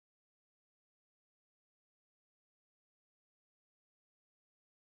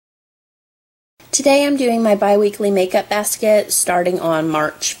Today I'm doing my bi-weekly makeup basket starting on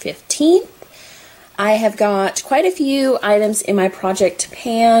March 15th. I have got quite a few items in my project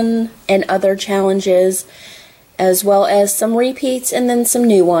pan and other challenges, as well as some repeats and then some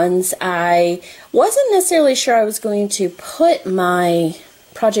new ones. I wasn't necessarily sure I was going to put my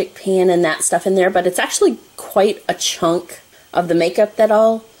project pan and that stuff in there, but it's actually quite a chunk of the makeup that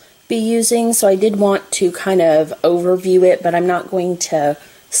I'll be using, so I did want to kind of overview it, but I'm not going to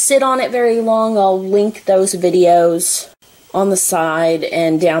sit on it very long. I'll link those videos on the side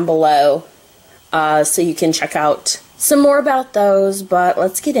and down below so you can check out some more about those, but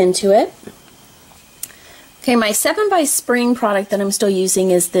let's get into it. Okay, my 7 by Spring product that I'm still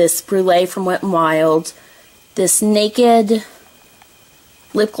using is this Brulee from Wet n Wild. This Naked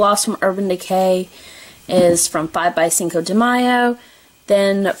lip gloss from Urban Decay is from 5 by Cinco de Mayo.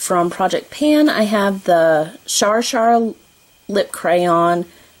 Then from Project Pan, I have the Shar Shar lip crayon,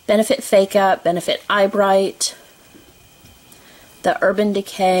 Benefit Fake Up, Benefit Eye Bright, the Urban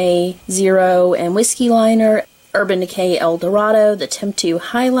Decay Zero and Whiskey Liner, Urban Decay El Dorado, the Temptu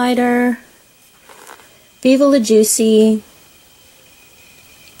Highlighter, Viva La Juicy,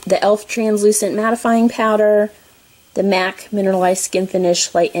 the e.l.f. Translucent Mattifying Powder, the MAC Mineralized Skin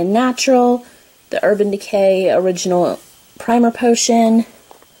Finish Light and Natural, the Urban Decay Original Primer Potion,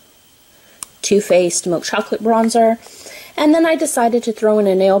 Too Faced Milk Chocolate Bronzer, and then I decided to throw in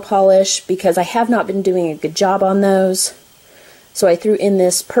a nail polish because I have not been doing a good job on those. So I threw in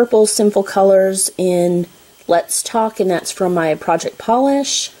this Purple Sinful Colors in Let's Talk, and that's from my Project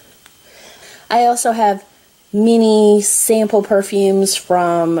Polish. I also have mini sample perfumes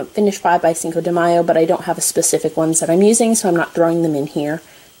from Finish 5 by Cinco de Mayo, but I don't have a specific ones that I'm using, so I'm not throwing them in here,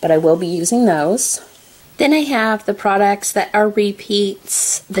 but I will be using those. Then I have the products that are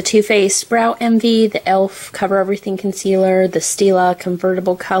repeats, the Too Faced Brow Envy, the e.l.f. Cover Everything Concealer, the Stila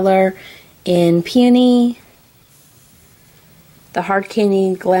Convertible Color in Peony, the Hard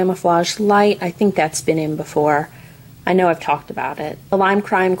Candy Glamouflage Light, I think that's been in before. I know I've talked about it. The Lime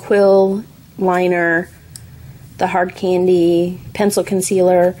Crime Quill Liner, the Hard Candy Pencil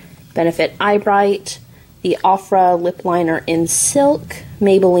Concealer, Benefit Eye Bright, the Ofra Lip Liner in Silk,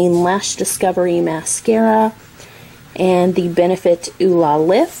 Maybelline Lash Discovery Mascara, and the Benefit Oola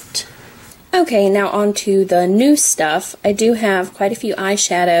Lift. Okay, now on to the new stuff. I do have quite a few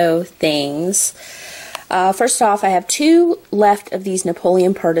eyeshadow things. First off, I have 2 left of these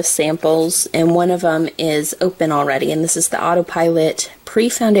Napoleon Purtis samples, and one of them is open already, and this is the Autopilot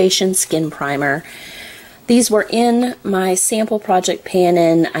Pre-Foundation Skin Primer. These were in my sample project pan,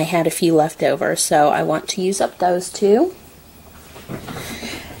 and I had a few left over, so I want to use up those 2.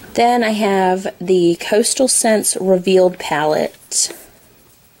 Then I have the Coastal Scents Revealed Palette,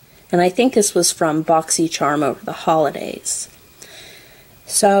 and I think this was from BoxyCharm over the holidays.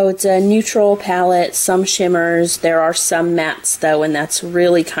 So it's a neutral palette, some shimmers, there are some mattes though, and that's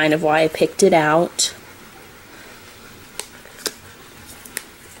really kind of why I picked it out.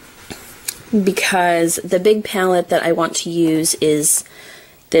 Because the big palette that I want to use is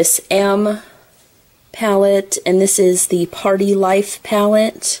this M palette, and this is the Party Life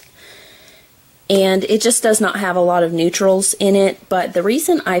palette, and it just does not have a lot of neutrals in it, but the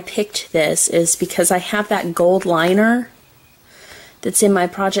reason I picked this is because I have that gold liner that's in my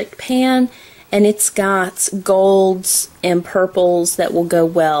project pan, and it's got golds and purples that will go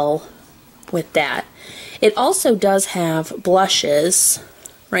well with that. It also does have blushes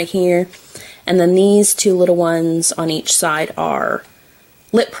right here, and then these 2 little ones on each side are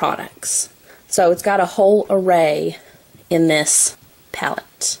lip products. So it's got a whole array in this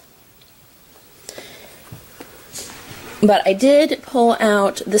palette. But I did pull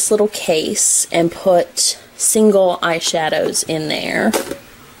out this little case and put single eyeshadows in there.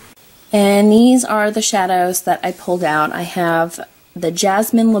 And these are the shadows that I pulled out. I have the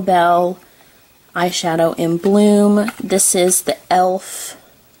Jasmine Labelle eyeshadow in Bloom. This is the e.l.f.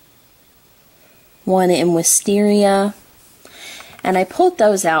 one in Wisteria, and I pulled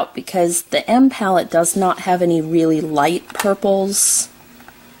those out because the M palette does not have any really light purples,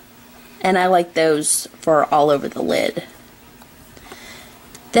 and I like those for all over the lid.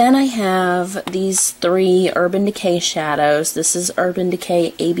 Then I have these 3 Urban Decay shadows. This is Urban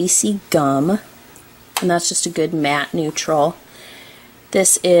Decay ABC Gum, and that's just a good matte neutral.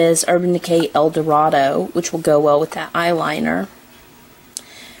 This is Urban Decay El Dorado, which will go well with that eyeliner.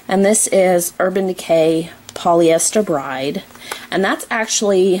 And this is Urban Decay Polyester Bride, and that's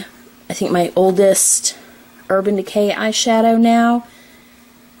actually, I think, my oldest Urban Decay eyeshadow now,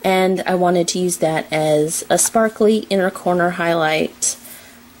 and I wanted to use that as a sparkly inner corner highlight.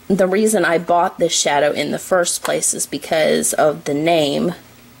 The reason I bought this shadow in the first place is because of the name.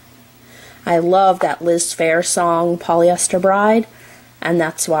 I love that Liz Phair song, Polyester Bride, and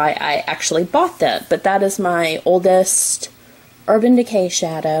that's why I actually bought that. But that is my oldest Urban Decay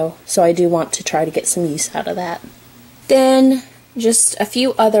shadow, so I do want to try to get some use out of that. Then, just a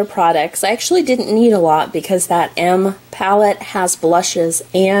few other products. I actually didn't need a lot because that M palette has blushes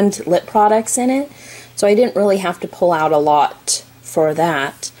and lip products in it, so I didn't really have to pull out a lot for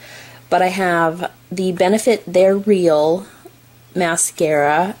that. But I have the Benefit They're Real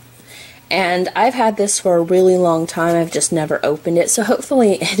mascara, and I've had this for a really long time. I've just never opened it, so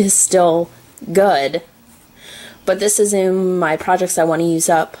hopefully it is still good. But this is in my projects I want to use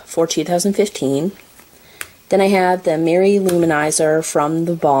up for 2015. Then I have the Mary Luminizer from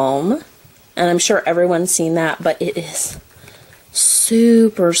The Balm, and I'm sure everyone's seen that, but it is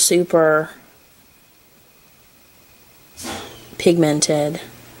super, super pigmented.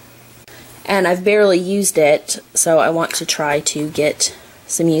 And I've barely used it, so I want to try to get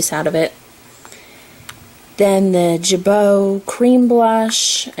some use out of it. Then the Jabot Cream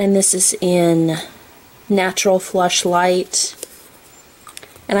Blush, and this is in Natural Flush Light.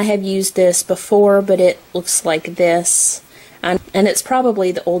 And I have used this before, but it looks like this. And it's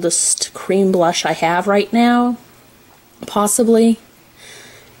probably the oldest cream blush I have right now, possibly.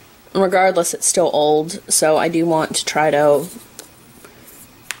 Regardless, it's still old, so I do want to try to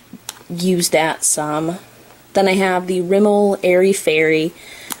use that some. Then I have the Rimmel Airy Fairy.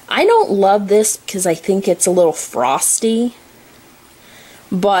 I don't love this because I think it's a little frosty,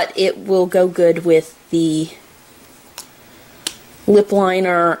 but it will go good with the lip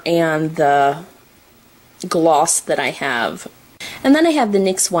liner and the gloss that I have. And then I have the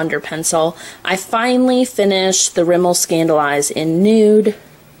NYX Wonder Pencil. I finally finished the Rimmel Scandaleyes in Nude,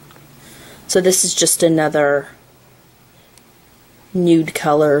 so this is just another nude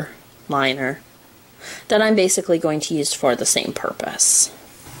color liner that I'm basically going to use for the same purpose.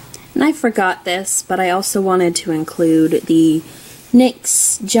 And I forgot this, but I also wanted to include the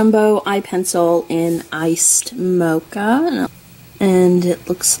NYX Jumbo Eye Pencil in Iced Mocha, and it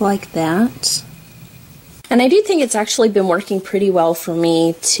looks like that. And I do think it's actually been working pretty well for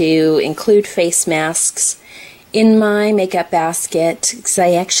me to include face masks in my makeup basket, because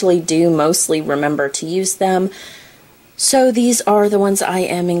I actually do mostly remember to use them. So these are the ones I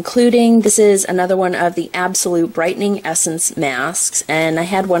am including. This is another one of the Absolute Brightening Essence masks, and I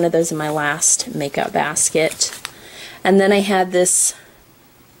had one of those in my last makeup basket. And then I had this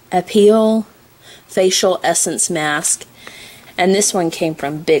Appeal Facial Essence mask, and this one came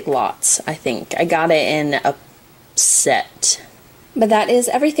from Big Lots, I think. I got it in a set. But that is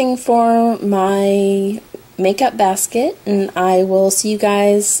everything for my makeup basket, and I will see you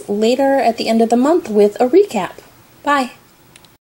guys later at the end of the month with a recap. Bye.